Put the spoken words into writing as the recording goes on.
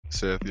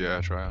Sith, yeah,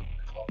 try him.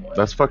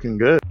 That's fucking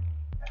good.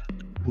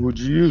 Who'd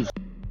you use?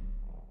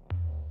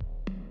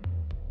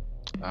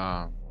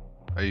 I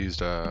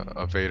used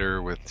a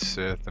Vader with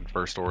Sith and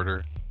First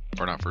Order,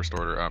 or not First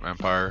Order,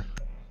 Empire.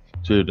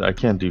 Dude, I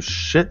can't do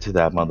shit to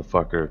that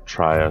motherfucker,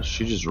 Trya.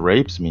 She just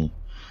rapes me.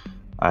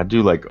 I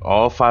do like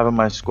all 5 of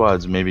my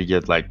squads, maybe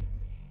get like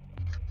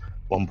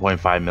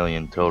 1.5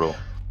 million total.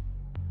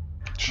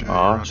 Shit,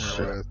 Oh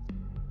shit.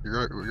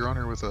 You're on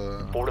here with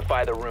a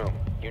Fortify the room.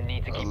 You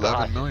need to keep the 11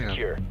 hostage million.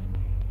 secure.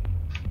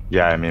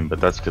 Yeah, I mean, but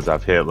that's because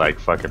I've hit like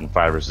fucking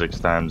 5 or 6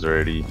 times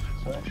already.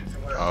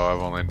 Oh,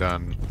 I've only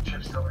done.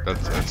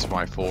 That's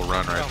my full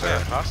run right there.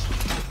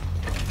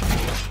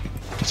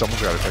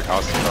 Someone's got to take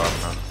hostage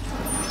off now.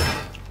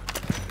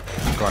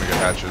 Going to get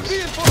hatches.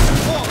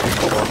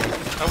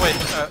 Oh wait,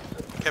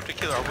 Captain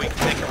Killer, are we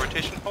making a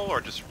rotation hole or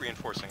just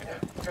reinforcing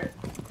it?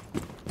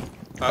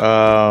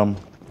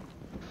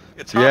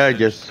 It's yeah, I hostage,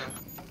 guess.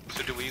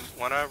 So do we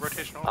want a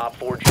rotation hole? Op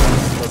 4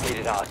 drone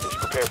located hostage.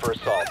 Prepare for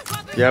assault.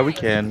 Yeah, we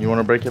can. You want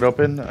to break it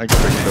open? I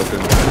can break it open.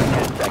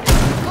 10 seconds.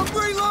 I'm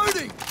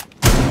reloading!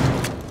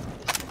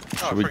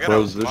 Oh, Should we I forgot close I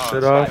was this lost.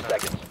 shit 5 off?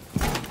 seconds.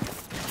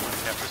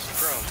 After some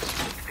drones.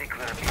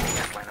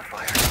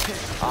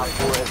 Op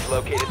 4 has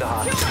located the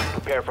hostage.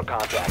 Prepare for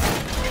contact.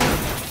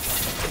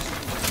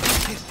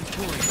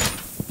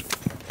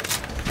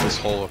 This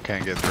hole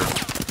can't get through.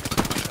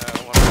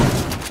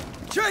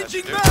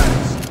 Changing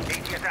mags!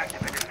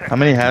 How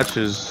many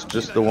hatches?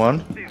 Just the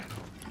one?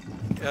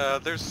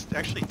 There's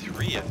actually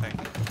 3, I think.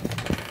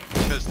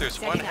 Because there's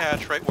one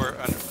hatch right where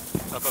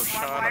above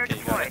Sean. Okay,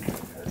 you got it.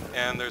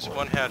 And there's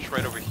one hatch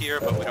right over here,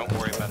 but we don't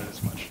worry about it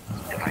as much.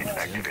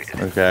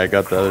 Okay, I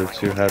got the other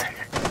 2 hatches.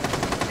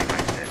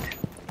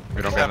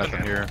 We don't got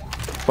nothing here.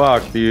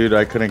 Fuck, dude,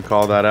 I couldn't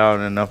call that out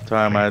in enough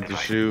time. I had to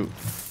shoot.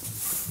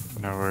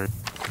 No worries.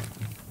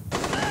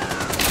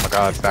 Oh my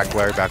god, back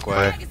way, back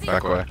way,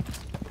 back way.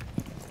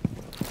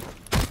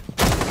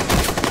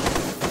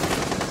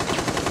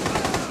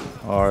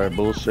 Alright,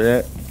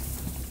 bullshit.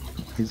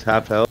 He's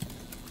half health.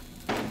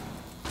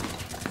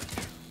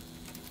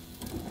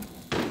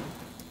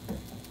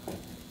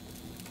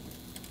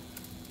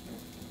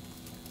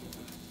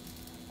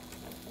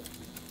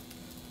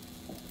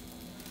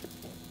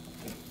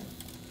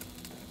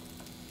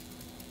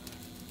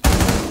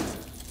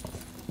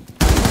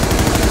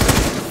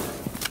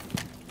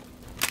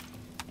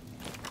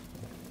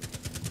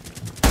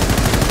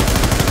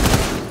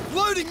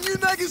 Loading new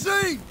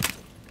magazine!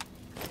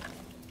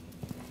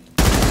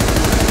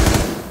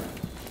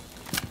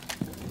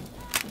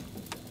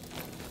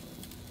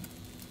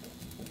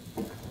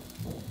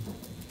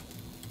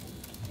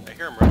 I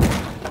hear him running.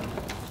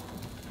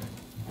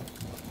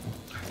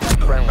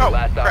 Friendly, Oh,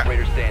 last crap.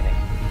 operator standing.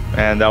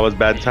 And that was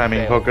bad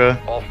timing, Failed.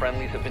 Hoka. All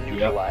friendlies have been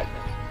neutralized.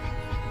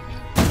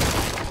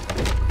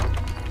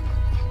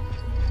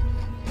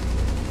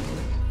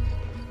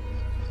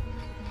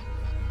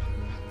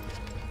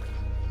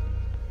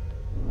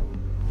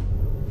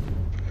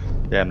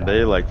 Damn,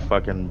 they like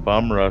fucking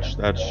bum rushed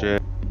that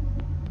shit.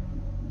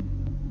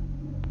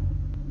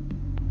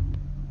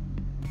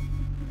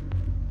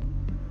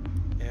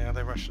 Yeah,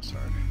 they rushed us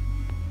hard.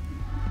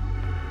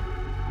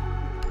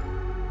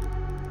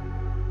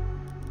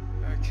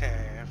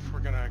 Okay, if we're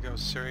gonna go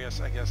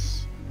serious, I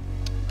guess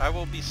I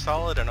will be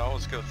solid and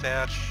always go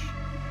Thatch.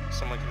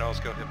 Someone can always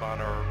go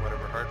Hibana or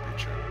whatever heartbeat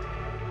show.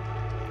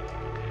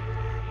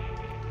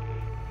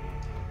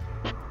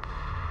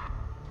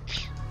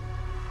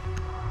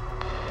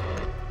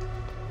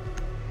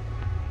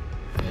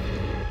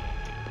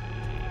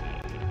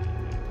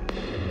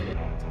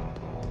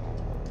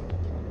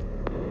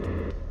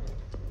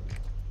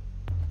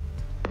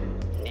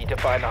 Need to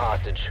find the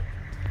hostage.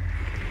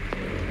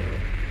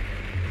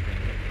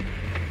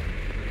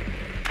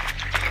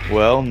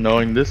 Well,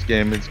 knowing this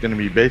game, it's gonna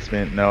be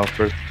basement now.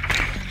 First,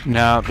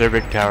 No, they're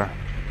big tower.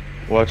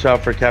 watch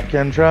out for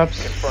Capcan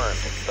traps. Confirmed.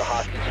 The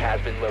hostage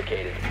has been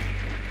located.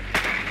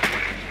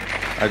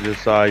 I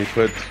just saw you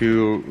put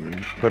 2,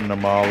 putting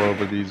them all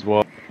over these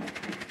walls.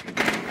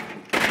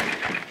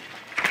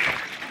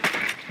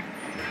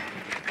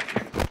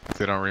 If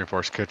they don't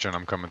reinforce kitchen,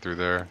 I'm coming through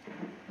there.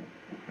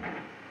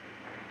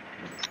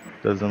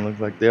 Doesn't look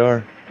like they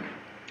are.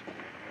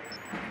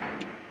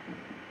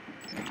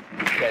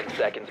 10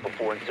 seconds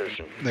before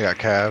insertion. They got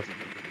Cav.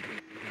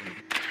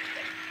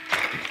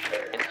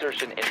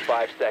 Insertion in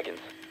 5 seconds.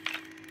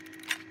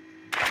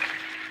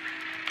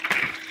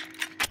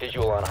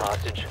 Visual on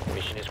hostage.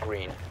 Mission is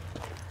green.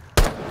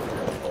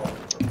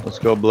 Let's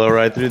go blow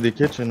right through the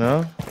kitchen,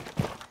 huh?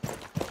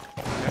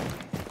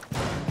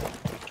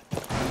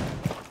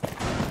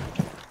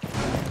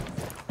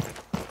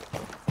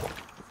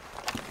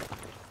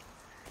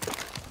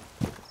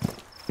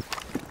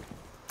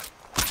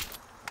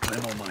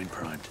 Ammo mine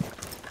primed.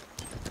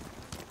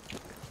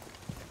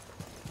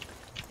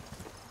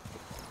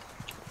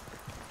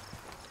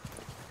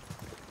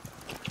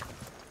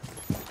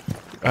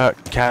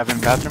 Cabin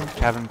bathroom,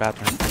 cabin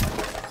bathroom.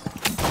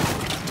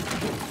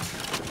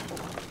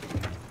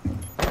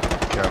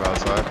 Cav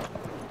outside.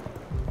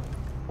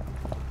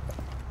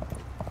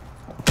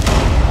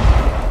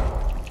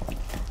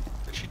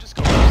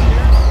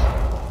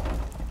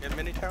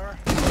 tower?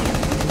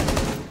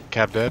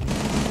 Cab dead.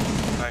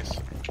 Nice.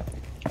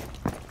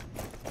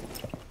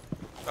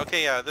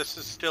 Okay, yeah, this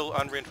is still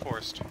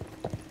unreinforced.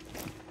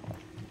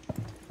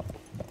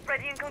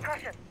 Ready in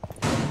concussion.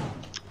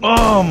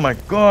 Oh my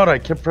god, I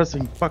kept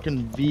pressing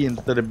fucking V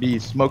instead of B.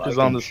 Smoke is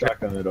on the stairs.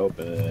 shotgun it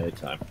open at any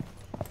time.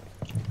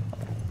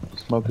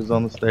 Smoke is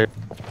on the stairs.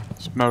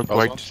 Smoke Those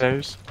white ones?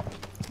 stairs.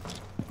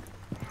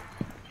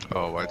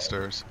 Oh, white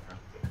stairs.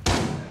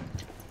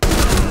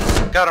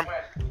 Got him.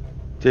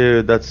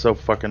 Dude, that's so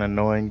fucking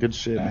annoying. Good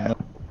shit, man.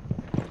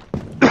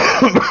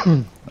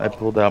 I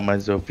pulled out my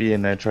Zofia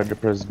and I tried to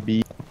press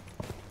B.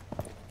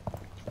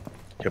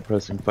 Kept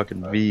pressing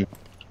fucking V.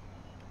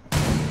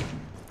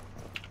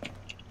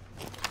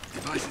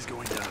 Device is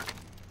going dark.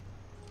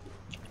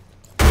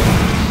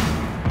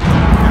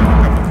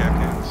 Couple cap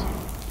cans.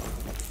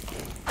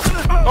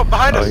 Oh,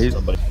 behind Oh, us! he's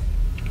Okay,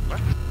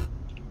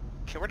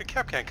 where did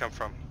Capcan come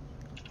from?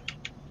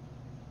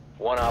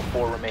 1 op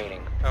 4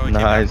 remaining. Oh, he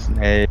nice.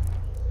 Hey,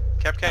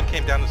 came down. Capcan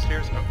came down the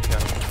stairs? Oh, he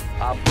got him.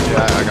 Op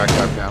Yeah, 4, I got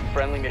cab cam.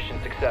 friendly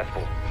mission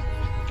successful.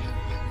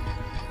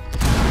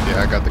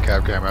 Yeah, I got the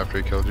cab cam after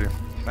he killed you.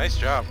 Nice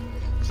job.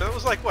 So it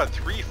was like, what,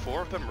 3,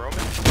 4 of them roaming?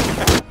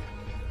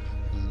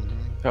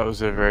 That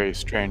was a very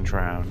strange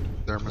round.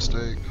 Their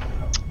mistake.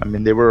 I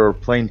mean, they were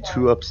playing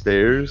 2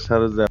 upstairs. How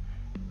does that?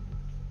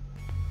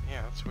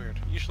 Yeah, that's weird.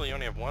 Usually you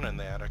only have 1 in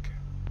the attic.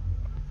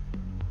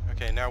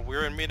 Okay, now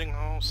we're in meeting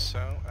hall, so,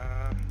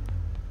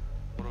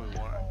 what do we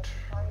want?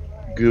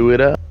 Goo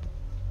it up.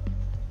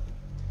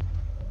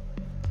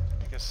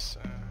 I guess,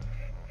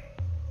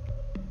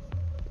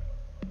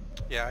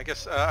 yeah, I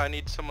guess I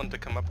need someone to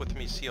come up with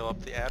me, seal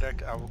up the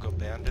attic. I will go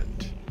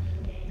bandit.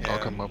 I'll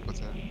and come up with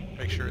it.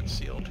 Make sure it's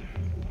sealed.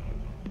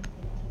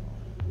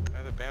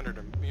 Either bandit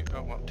or mute.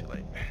 Oh, well, too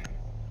late.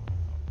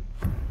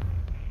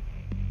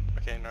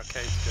 Okay, no,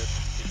 okay, it's good.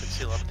 You can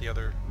seal up the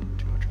other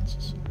 2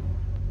 entrances.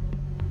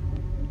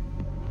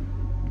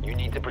 You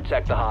need to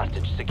protect the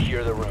hostage.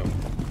 Secure the room.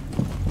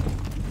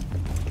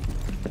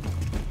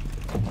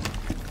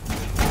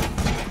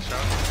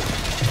 Shot.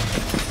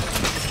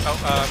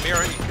 Oh,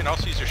 Mira, you can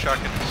also use your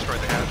shotgun to destroy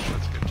the hatch.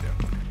 That's good too.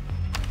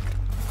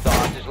 The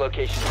hostage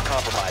location is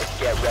compromised.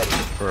 Get ready.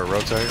 For a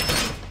rotate?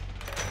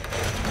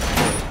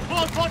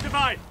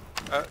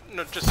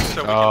 No, just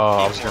so we can Oh,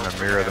 I keep was more gonna of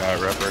mirror the that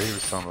hatch. ripper. He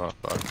was talking about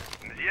fuck.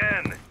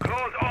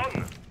 Close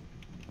on.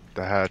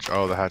 The hatch.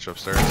 Oh, the hatch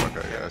upstairs.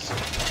 Okay, yeah, I see.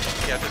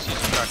 Yeah, just use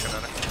your shotgun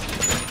on it.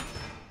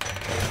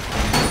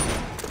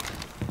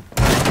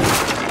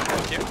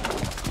 Thank you.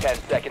 10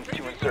 seconds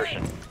to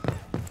insertion.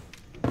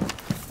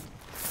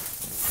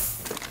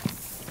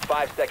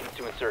 5 seconds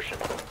to insertion.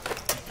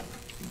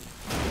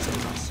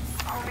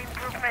 Home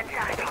improvement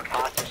time.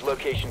 Hostage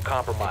location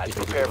compromised.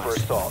 Prepare for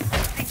assault.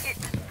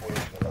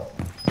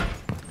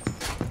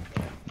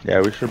 Yeah,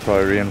 we should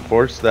probably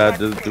reinforce that.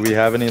 Do we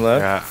have any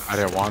left? Yeah, I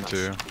didn't want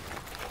to.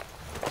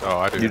 Oh,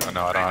 I do.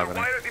 No, I don't have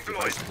any.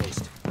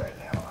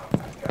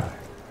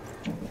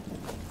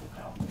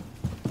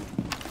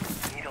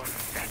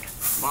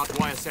 Smart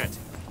wire set.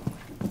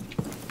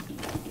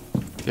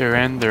 They're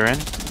in.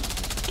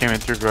 Came in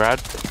through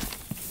garage.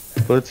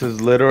 Blitz is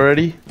lit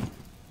already.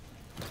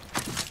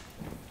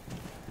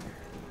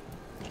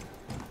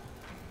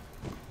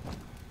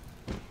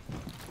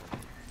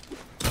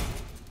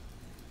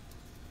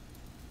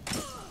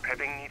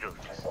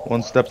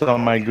 One stepped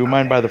on my goo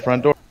mine by the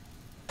front door.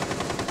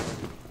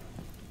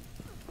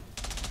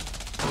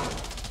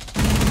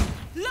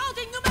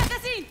 Loading new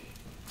magazine.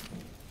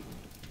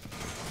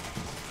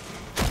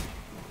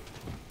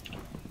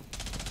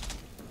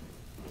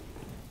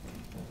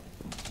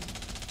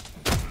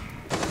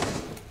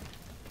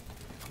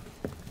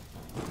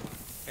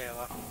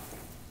 Ayla.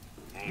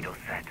 Needle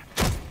set.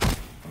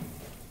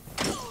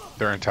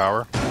 They're in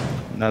tower.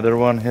 Another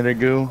one hit a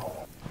goo.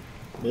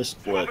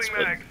 Missed blitz,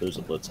 but there's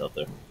a blitz out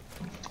there.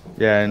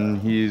 Yeah,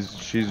 and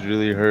she's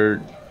really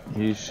hurt.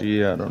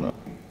 She, I don't know.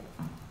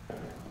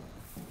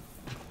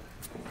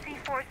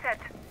 C4 set.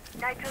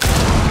 Nitro.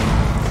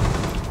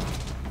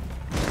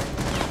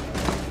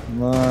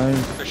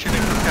 Nice. They're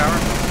shooting from tower.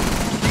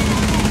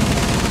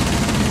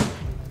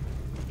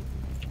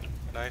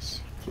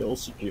 Nice. Kill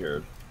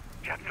secured.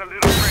 Just a little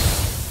break.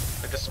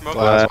 I just smoked.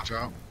 Glass, watch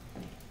out.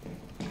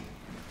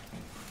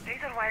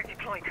 Laser wire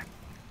deployed.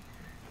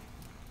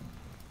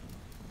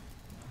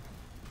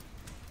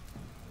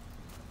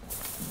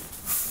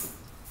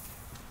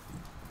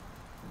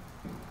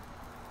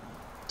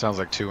 Sounds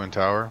like 2 in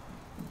tower.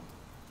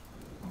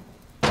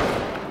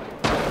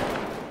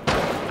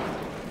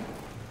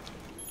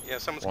 Yeah,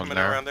 someone's One coming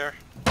there. around there.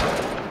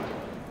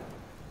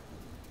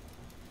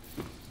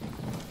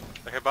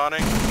 They're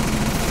hibbotting.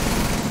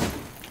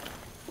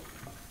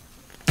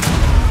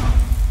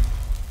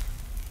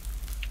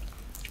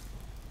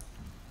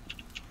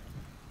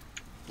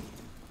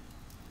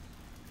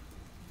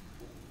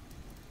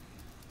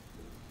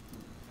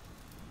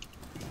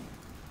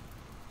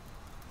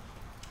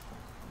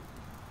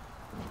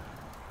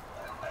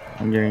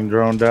 I'm getting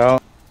droned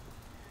out.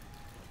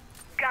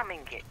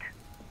 Gumming it.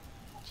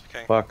 It's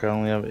okay. Fuck, I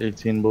only have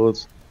 18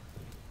 bullets.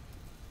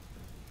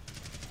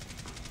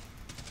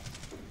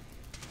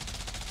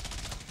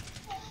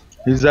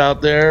 He's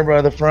out there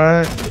by the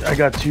front. I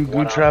got 2 One goo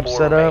on traps 4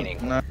 set up.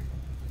 remaining.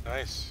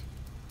 Nice.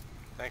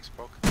 Thanks,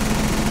 Poke.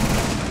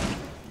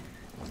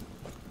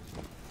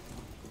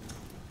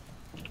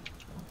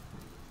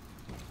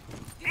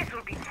 This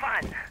will be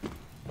fun.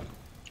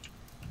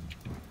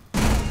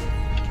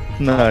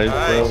 Nice,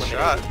 Nice bro.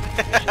 shot.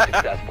 Mission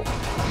successful.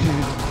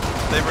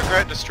 They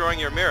regret destroying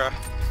your mirror.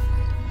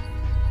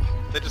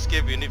 They just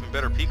gave you an even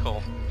better peek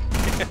hole.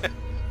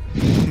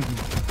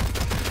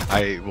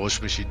 Well,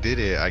 when she did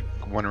it, I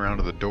went around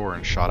to the door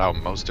and shot out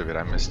most of it.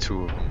 I missed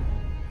 2 of them.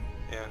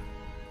 Yeah.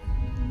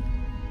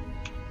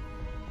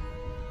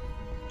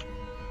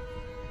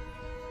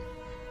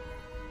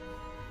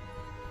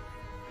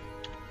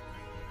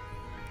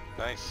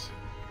 Nice.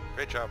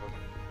 Great job, Evan.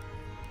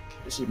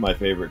 This is my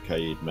favorite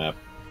Kaid map.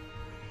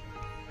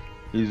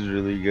 He's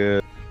really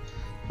good.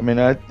 I mean,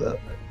 I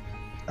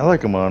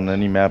like him on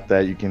any map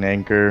that you can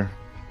anchor.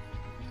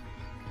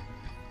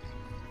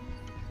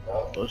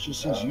 Well, it's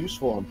just he's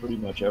useful on pretty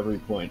much every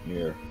point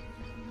here.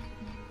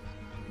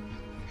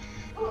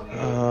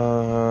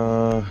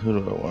 Who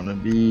do I want to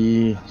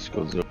be? Let's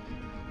go Zo.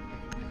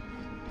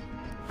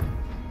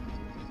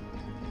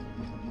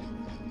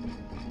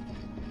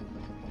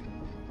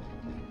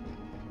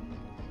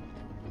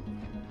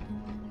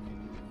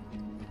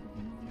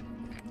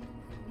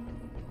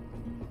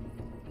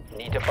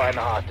 Need to find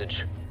the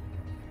hostage.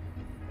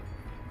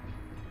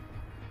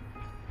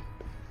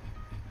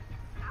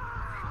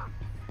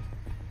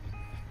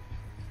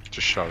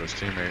 Just shot his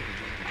teammate.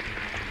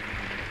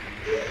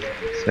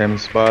 Same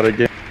spot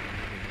again.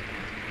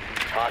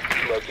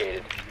 Hostage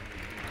located.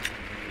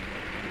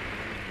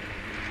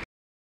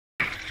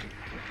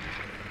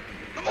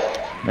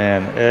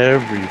 Man,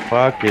 every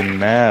fucking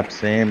map,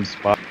 same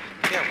spot.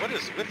 Yeah, what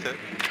is with it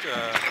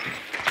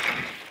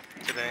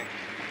today?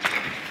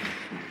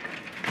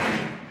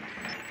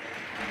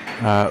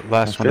 Last I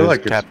one feel is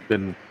like cap. it's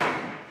been.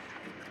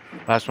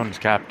 Last one's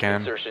cap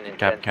can. Insertion in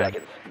Cap 10 can.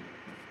 seconds.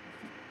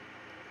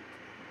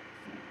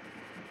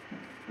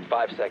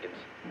 5 seconds.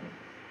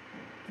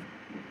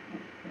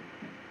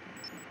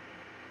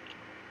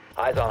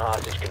 Eyes on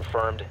hostage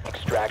confirmed.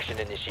 Extraction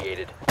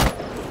initiated.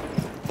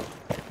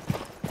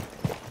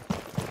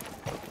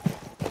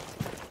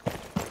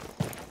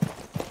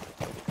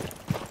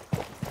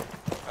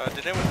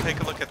 Did anyone take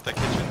a look at the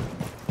kitchen?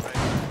 Right.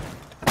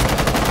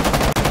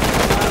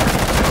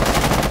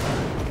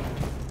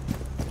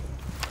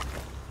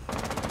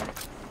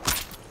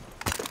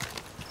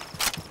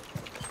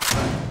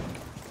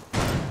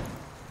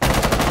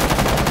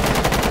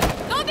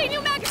 Loading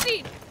new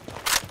magazine!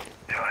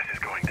 Device is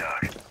going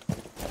dark.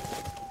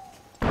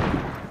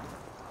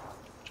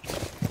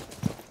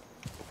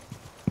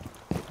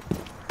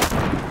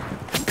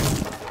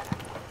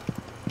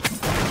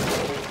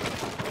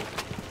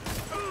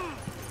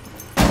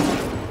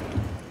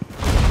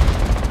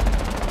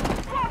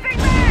 Swapping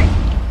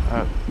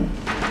mag!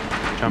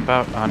 Jump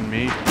out on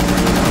me. 4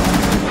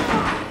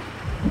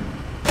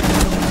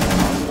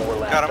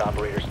 last Got him.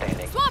 operator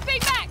standing. Swapping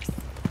max!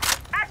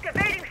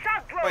 Activating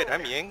shock drone. Wait,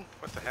 I'm Ying?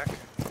 What the heck?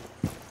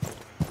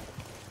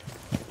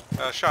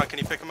 Sean, can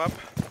you pick him up?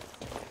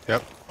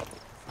 Yep.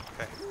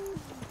 Okay.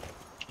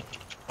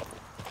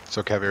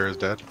 So Caviar is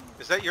dead.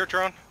 Is that your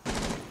drone?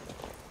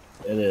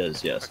 It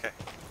is, yes. Okay.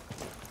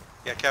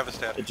 Yeah, Cav is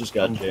dead. It just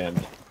got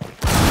jammed.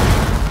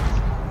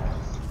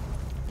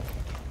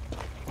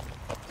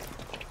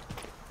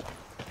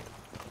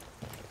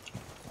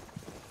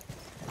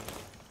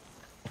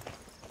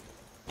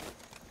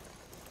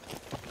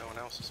 No one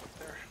else is up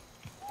there.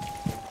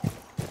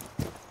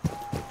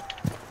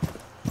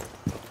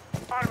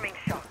 Arming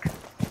shock.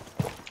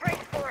 Brace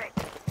for it.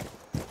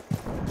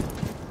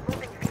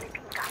 Moving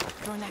sleeping gun.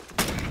 Drone active.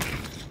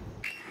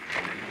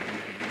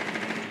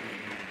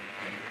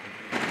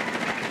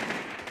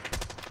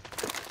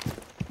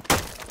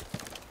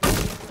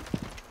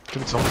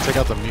 Can someone take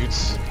out the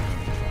mutes?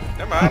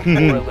 Never mind. 4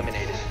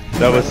 eliminated.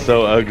 That was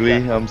so ugly.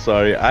 I'm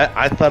sorry.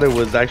 I thought it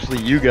was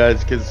actually you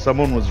guys because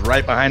someone was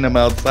right behind him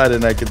outside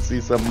and I could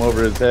see something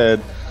over his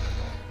head.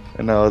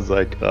 And I was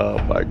like, oh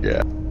my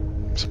god.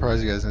 I'm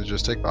surprised you guys didn't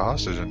just take the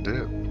hostage and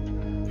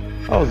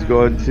dip. I was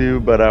going to,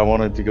 but I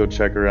wanted to go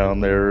check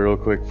around there real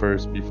quick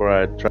first before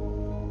I try.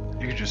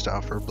 You're just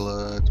out for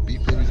blood.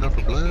 Beat babies out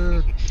for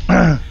blood.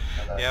 Yeah,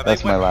 they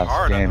That's my went last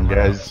hard on game, the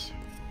guys. rounds.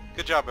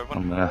 Good job,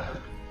 everyone.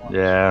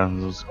 Yeah,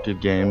 those good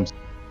games.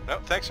 No,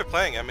 thanks for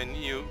playing. I mean,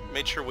 you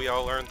made sure we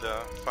all earned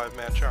the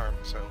 5-man charm,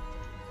 so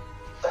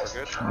we're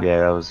good. Yeah,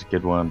 that was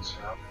good ones.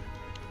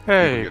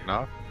 Hey. Getting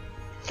off?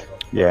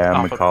 Yeah,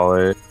 I'm gonna call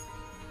it.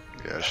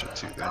 Yeah, I should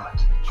too then.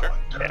 Sure.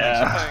 Yeah.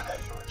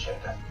 Thanks for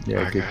playing. Yeah,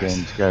 Alright, good guys.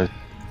 games, guys.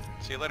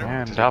 See you later.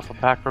 And alpha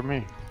pack for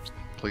me.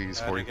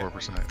 Please, Did you get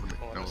 44%.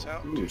 pulling No. this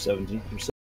out? Ooh, 17%.